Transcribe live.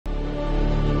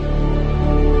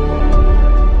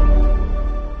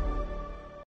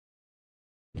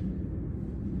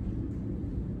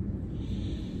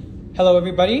Hello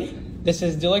everybody, this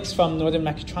is Dilix from Northern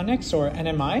Mechatronics or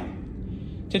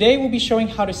NMI. Today we'll be showing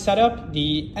how to set up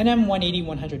the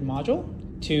NM180100 module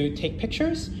to take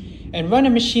pictures and run a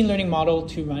machine learning model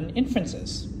to run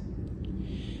inferences.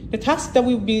 The task that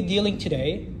we'll be dealing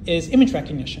today is image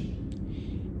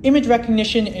recognition. Image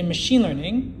recognition in machine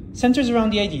learning centers around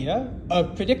the idea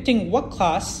of predicting what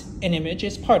class an image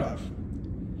is part of.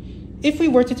 If we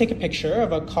were to take a picture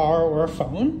of a car or a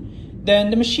phone,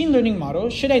 then the machine learning model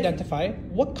should identify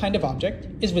what kind of object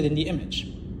is within the image.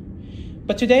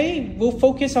 But today, we'll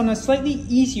focus on a slightly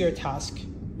easier task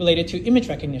related to image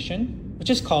recognition,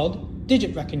 which is called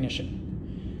digit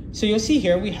recognition. So you'll see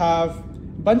here we have a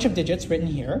bunch of digits written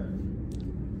here,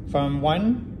 from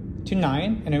 1 to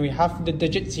 9, and then we have the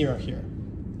digit 0 here.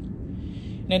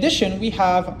 In addition, we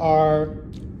have our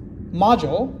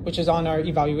module, which is on our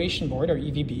evaluation board, or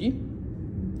EVB,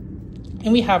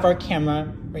 and we have our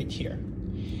camera right here.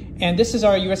 And this is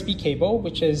our USB cable,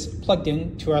 which is plugged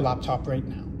in to our laptop right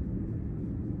now.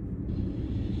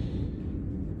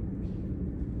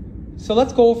 So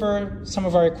let's go over some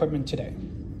of our equipment today.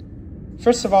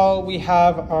 First of all, we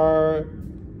have our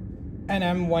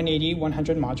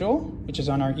NM180100 module, which is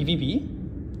on our EVB.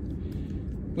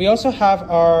 We also have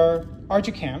our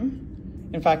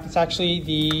ArduCam. In fact, it's actually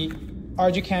the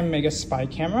ArduCam Mega Spy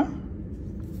camera.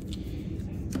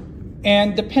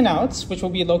 And the pinouts, which will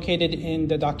be located in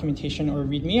the documentation or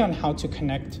README on how to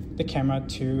connect the camera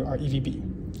to our EVB.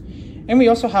 And we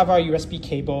also have our USB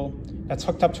cable that's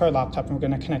hooked up to our laptop, and we're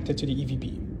going to connect it to the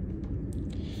EVB.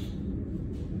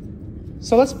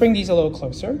 So let's bring these a little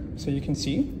closer so you can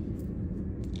see.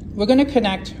 We're going to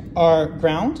connect our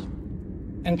ground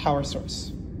and power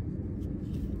source.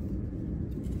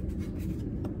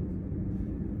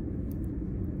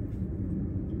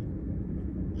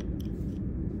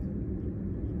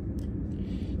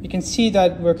 You can see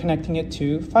that we're connecting it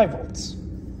to 5 volts.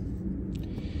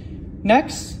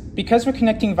 Next, because we're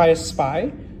connecting via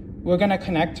SPI, we're going to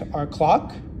connect our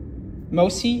clock,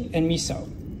 MOSI, and MISO.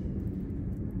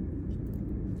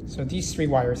 So these 3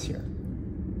 wires here.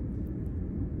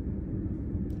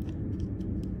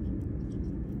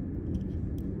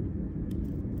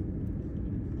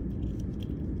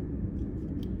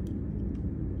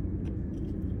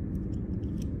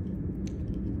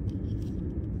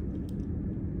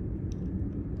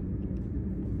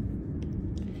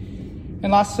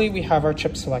 And lastly, we have our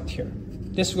chip select here.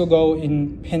 This will go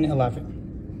in pin 11.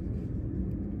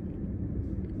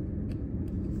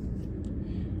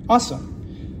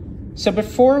 Awesome. So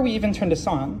before we even turn this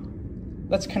on,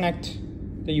 let's connect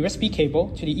the USB cable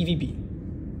to the EVB.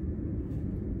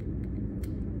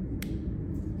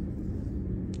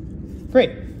 Great.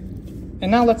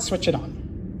 And now let's switch it on.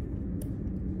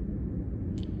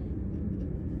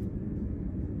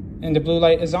 And the blue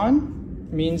light is on,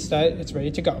 means that it's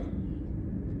ready to go.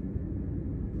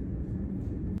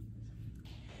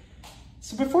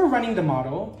 So before running the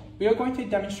model, we are going to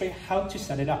demonstrate how to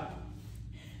set it up.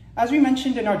 As we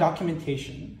mentioned in our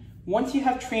documentation, once you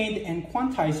have trained and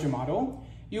quantized your model,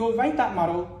 you will write that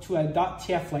model to a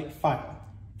 .tf-lite file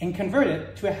and convert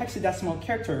it to a hexadecimal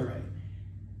character array.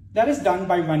 That is done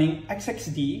by running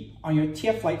xxd on your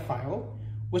tf-lite file,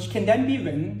 which can then be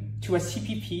written to a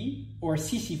CPP or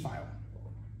CC file.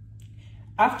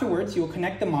 Afterwards, you will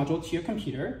connect the module to your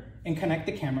computer and connect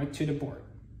the camera to the board.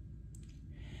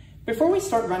 Before we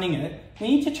start running it, we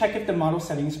need to check if the model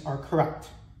settings are correct.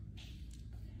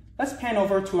 Let's pan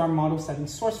over to our model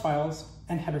settings source files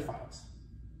and header files.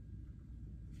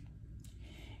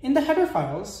 In the header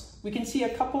files, we can see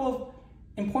a couple of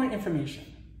important information.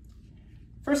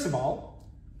 First of all,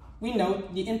 we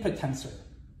note the input tensor.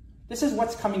 This is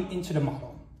what's coming into the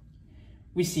model.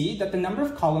 We see that the number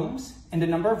of columns and the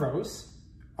number of rows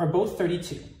are both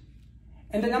 32,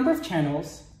 and the number of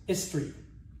channels is 3.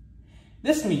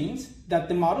 This means that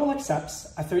the model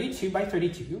accepts a 32 by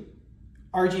 32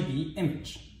 RGB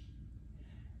image.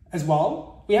 As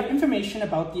well, we have information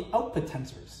about the output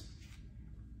tensors.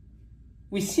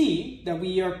 We see that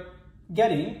we are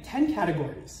getting 10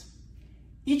 categories,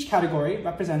 each category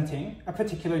representing a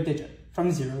particular digit from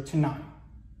 0 to 9.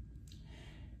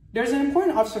 There's an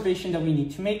important observation that we need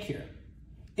to make here.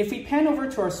 If we pan over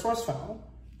to our source file,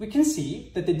 we can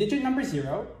see that the digit number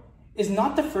 0 is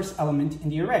not the first element in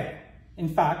the array. In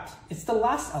fact, it's the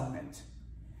last element.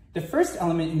 The first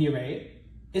element in the array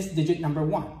is digit number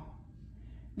 1.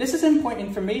 This is important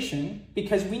information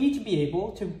because we need to be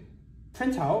able to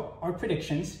print out our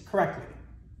predictions correctly.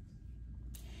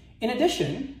 In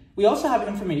addition, we also have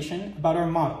information about our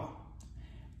model.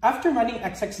 After running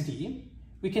xxd,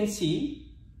 we can see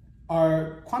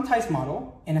our quantized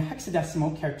model in a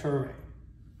hexadecimal character array.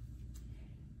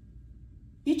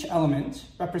 Each element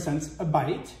represents a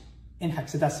byte in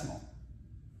hexadecimal.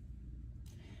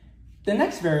 The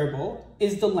next variable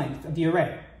is the length of the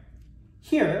array.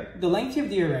 Here, the length of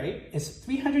the array is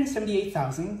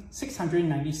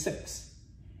 378,696.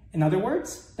 In other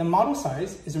words, the model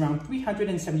size is around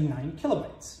 379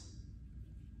 kilobytes.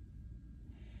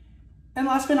 And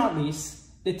last but not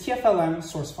least, the TFLM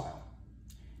source file.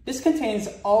 This contains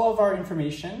all of our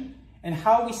information and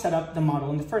how we set up the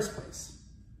model in the first place.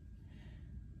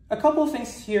 A couple of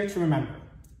things here to remember.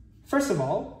 First of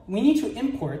all, we need to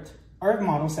import our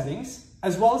model settings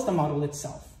as well as the model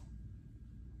itself.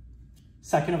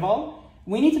 Second of all,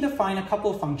 we need to define a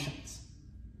couple of functions.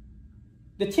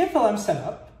 The TFLM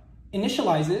setup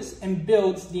initializes and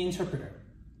builds the interpreter.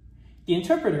 The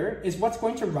interpreter is what's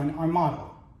going to run our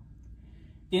model.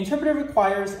 The interpreter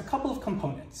requires a couple of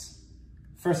components.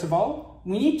 First of all,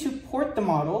 we need to port the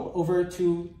model over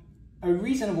to a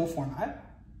reasonable format.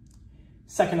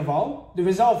 Second of all, the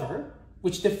resolver,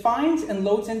 which defines and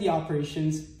loads in the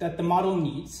operations that the model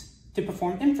needs to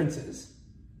perform inferences.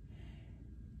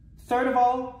 Third of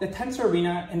all, the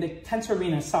TensorArena and the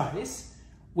TensorArena size,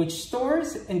 which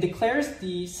stores and declares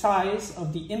the size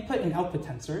of the input and output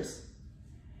tensors.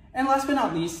 And last but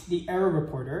not least, the error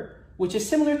reporter, which is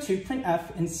similar to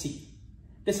printf in C.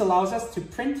 This allows us to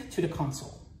print to the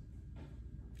console.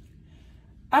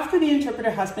 After the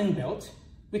interpreter has been built,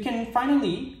 we can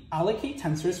finally allocate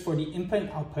tensors for the input and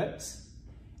outputs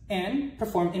and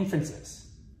perform inferences.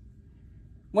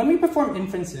 When we perform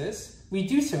inferences, we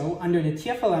do so under the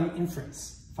TFLM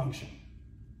inference function.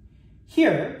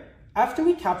 Here, after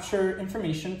we capture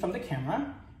information from the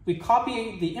camera, we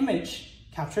copy the image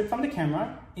captured from the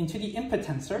camera into the input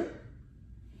tensor,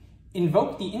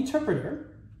 invoke the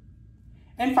interpreter,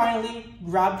 and finally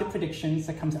grab the predictions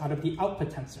that comes out of the output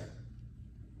tensor.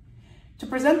 To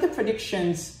present the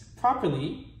predictions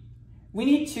properly, we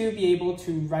need to be able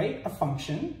to write a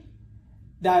function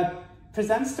that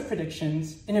presents the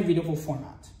predictions in a readable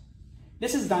format.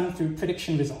 This is done through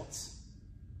prediction results.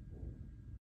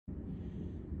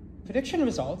 Prediction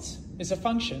results is a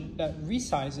function that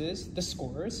resizes the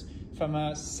scores from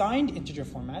a signed integer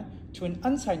format to an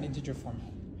unsigned integer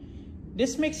format.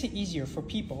 This makes it easier for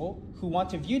people who want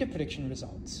to view the prediction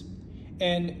results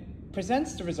and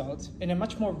presents the results in a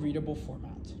much more readable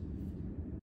format.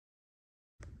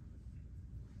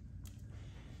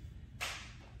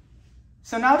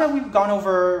 So now that we've gone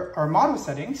over our model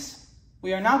settings,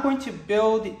 we are now going to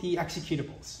build the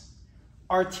executables.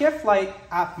 Our TF Lite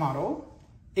app model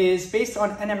is based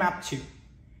on NMAP2,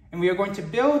 and we are going to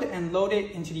build and load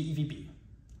it into the EVB.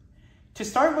 To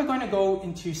start, we're going to go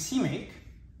into CMake,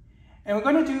 and we're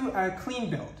going to do a clean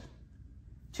build.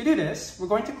 To do this, we're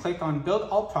going to click on Build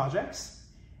All Projects,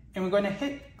 and we're going to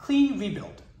hit Clean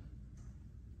Rebuild.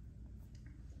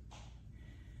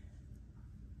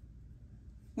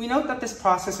 We note that this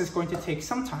process is going to take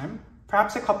some time,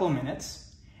 perhaps a couple of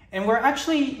minutes, and we're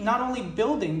actually not only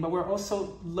building, but we're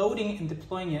also loading and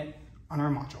deploying it on our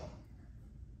module.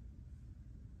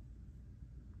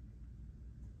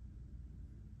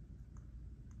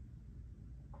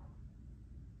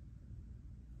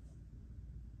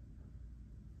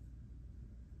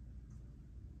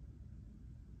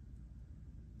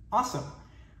 Awesome.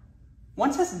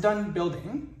 Once it's done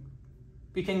building,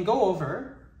 we can go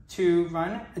over to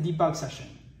run a debug session.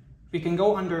 We can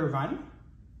go under Run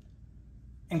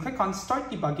and click on Start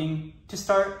Debugging to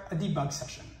start a debug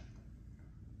session.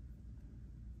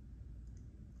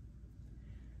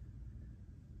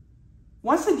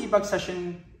 Once the debug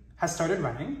session has started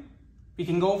running, we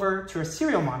can go over to our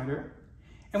serial monitor,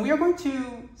 and we are going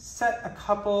to set a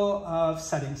couple of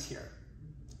settings here.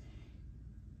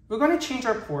 We're going to change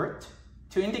our port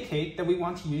to indicate that we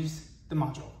want to use the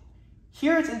module.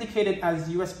 Here it's indicated as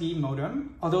USB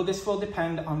modem, although this will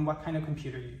depend on what kind of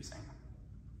computer you're using.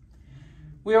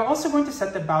 We are also going to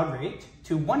set the baud rate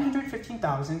to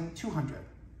 115,200.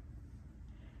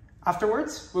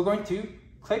 Afterwards, we're going to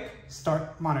click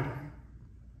Start Monitoring.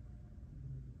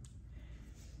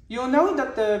 You'll know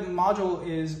that the module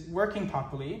is working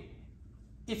properly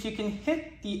if you can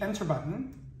hit the Enter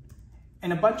button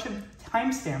and a bunch of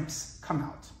timestamps come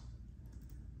out.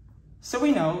 So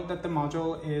we know that the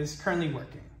module is currently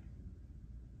working.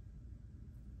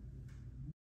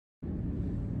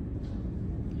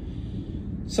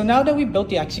 So now that we built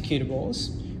the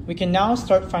executables, we can now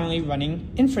start finally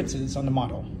running inferences on the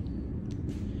model.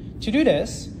 To do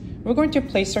this, we're going to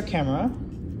place our camera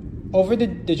over the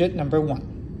digit number 1.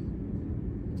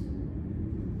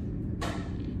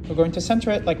 We're going to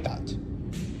center it like that.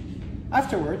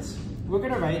 Afterwards, we're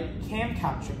going to write cam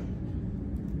capture.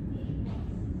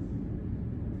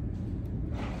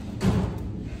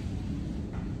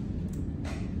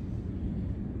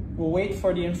 We'll wait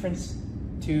for the inference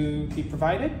to be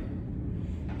provided.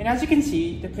 And as you can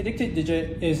see, the predicted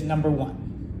digit is number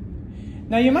 1.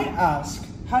 Now you might ask,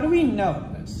 how do we know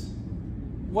this?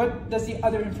 What does the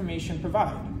other information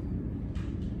provide?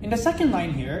 In the second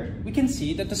line here, we can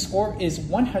see that the score is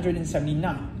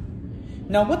 179.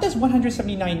 Now, what does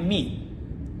 179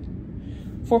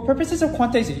 mean? For purposes of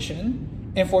quantization,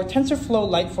 and for Tensorflow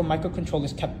Lite for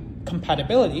microcontrollers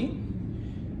compatibility,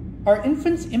 our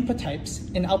inference input types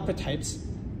and output types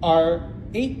are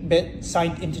 8-bit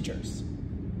signed integers.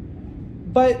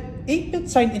 But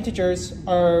 8-bit signed integers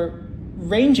are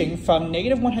ranging from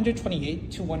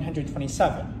 -128 to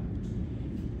 127.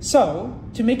 So,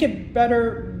 to make it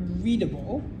better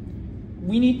readable,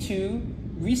 we need to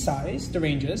resize the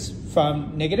ranges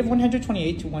from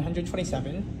 -128 to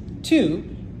 127 to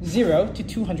 0 to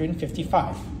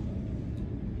 255.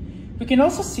 We can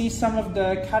also see some of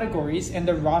the categories and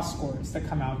the raw scores that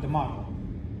come out of the model.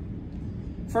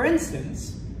 For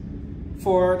instance,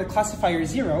 for the classifier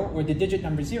 0, or the digit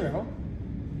number 0,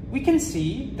 we can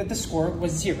see that the score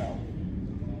was 0.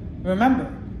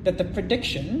 Remember that the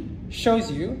prediction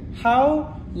shows you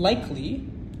how likely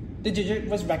the digit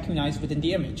was recognized within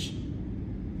the image.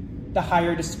 The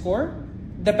higher the score,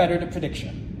 the better the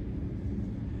prediction.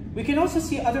 We can also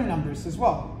see other numbers as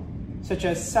well, such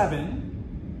as 7,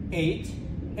 8,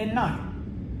 and 9.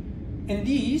 And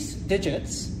these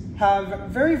digits have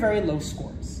very, very low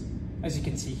scores, as you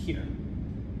can see here.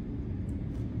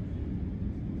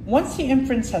 Once the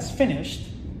inference has finished,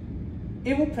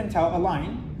 it will print out a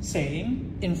line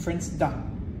saying inference done.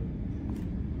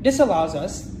 This allows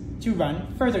us to run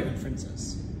further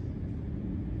inferences.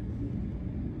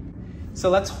 So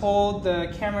let's hold the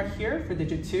camera here for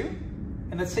digit 2,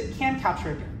 and let's hit cam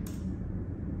capture again.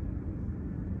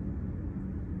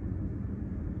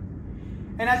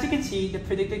 And as you can see, the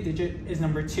predicted digit is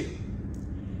number 2.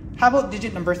 How about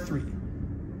digit number 3?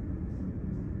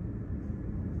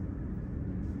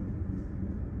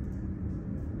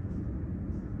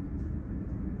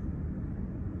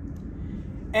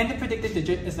 And the predicted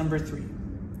digit is number 3.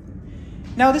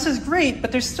 Now this is great,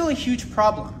 but there's still a huge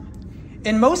problem.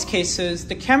 In most cases,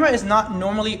 the camera is not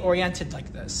normally oriented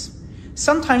like this.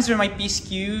 Sometimes there might be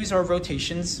skews or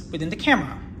rotations within the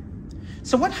camera.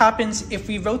 So what happens if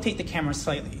we rotate the camera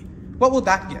slightly? What will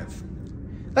that give?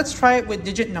 Let's try it with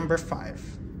digit number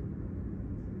 5.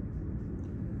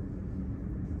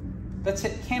 Let's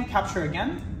hit cam capture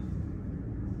again.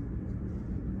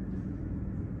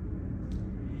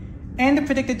 And the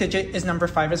predicted digit is number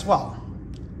 5 as well.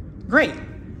 Great.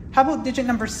 How about digit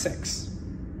number 6?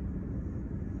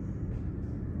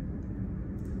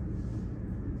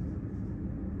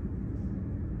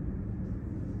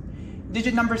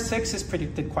 Digit number 6 is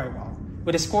predicted quite well,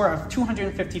 with a score of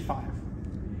 255.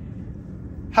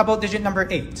 How about digit number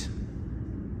 8?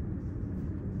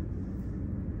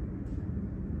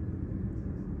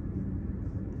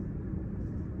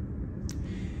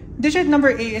 Digit number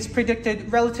 8 is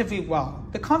predicted relatively well.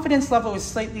 The confidence level is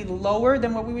slightly lower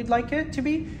than what we would like it to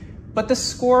be, but the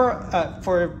score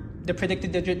for the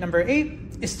predicted digit number 8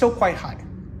 is still quite high.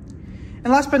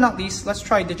 And last but not least, let's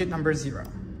try digit number 0.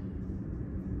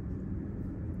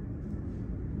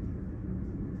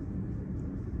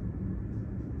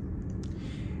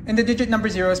 And the digit number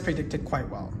 0 is predicted quite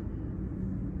well.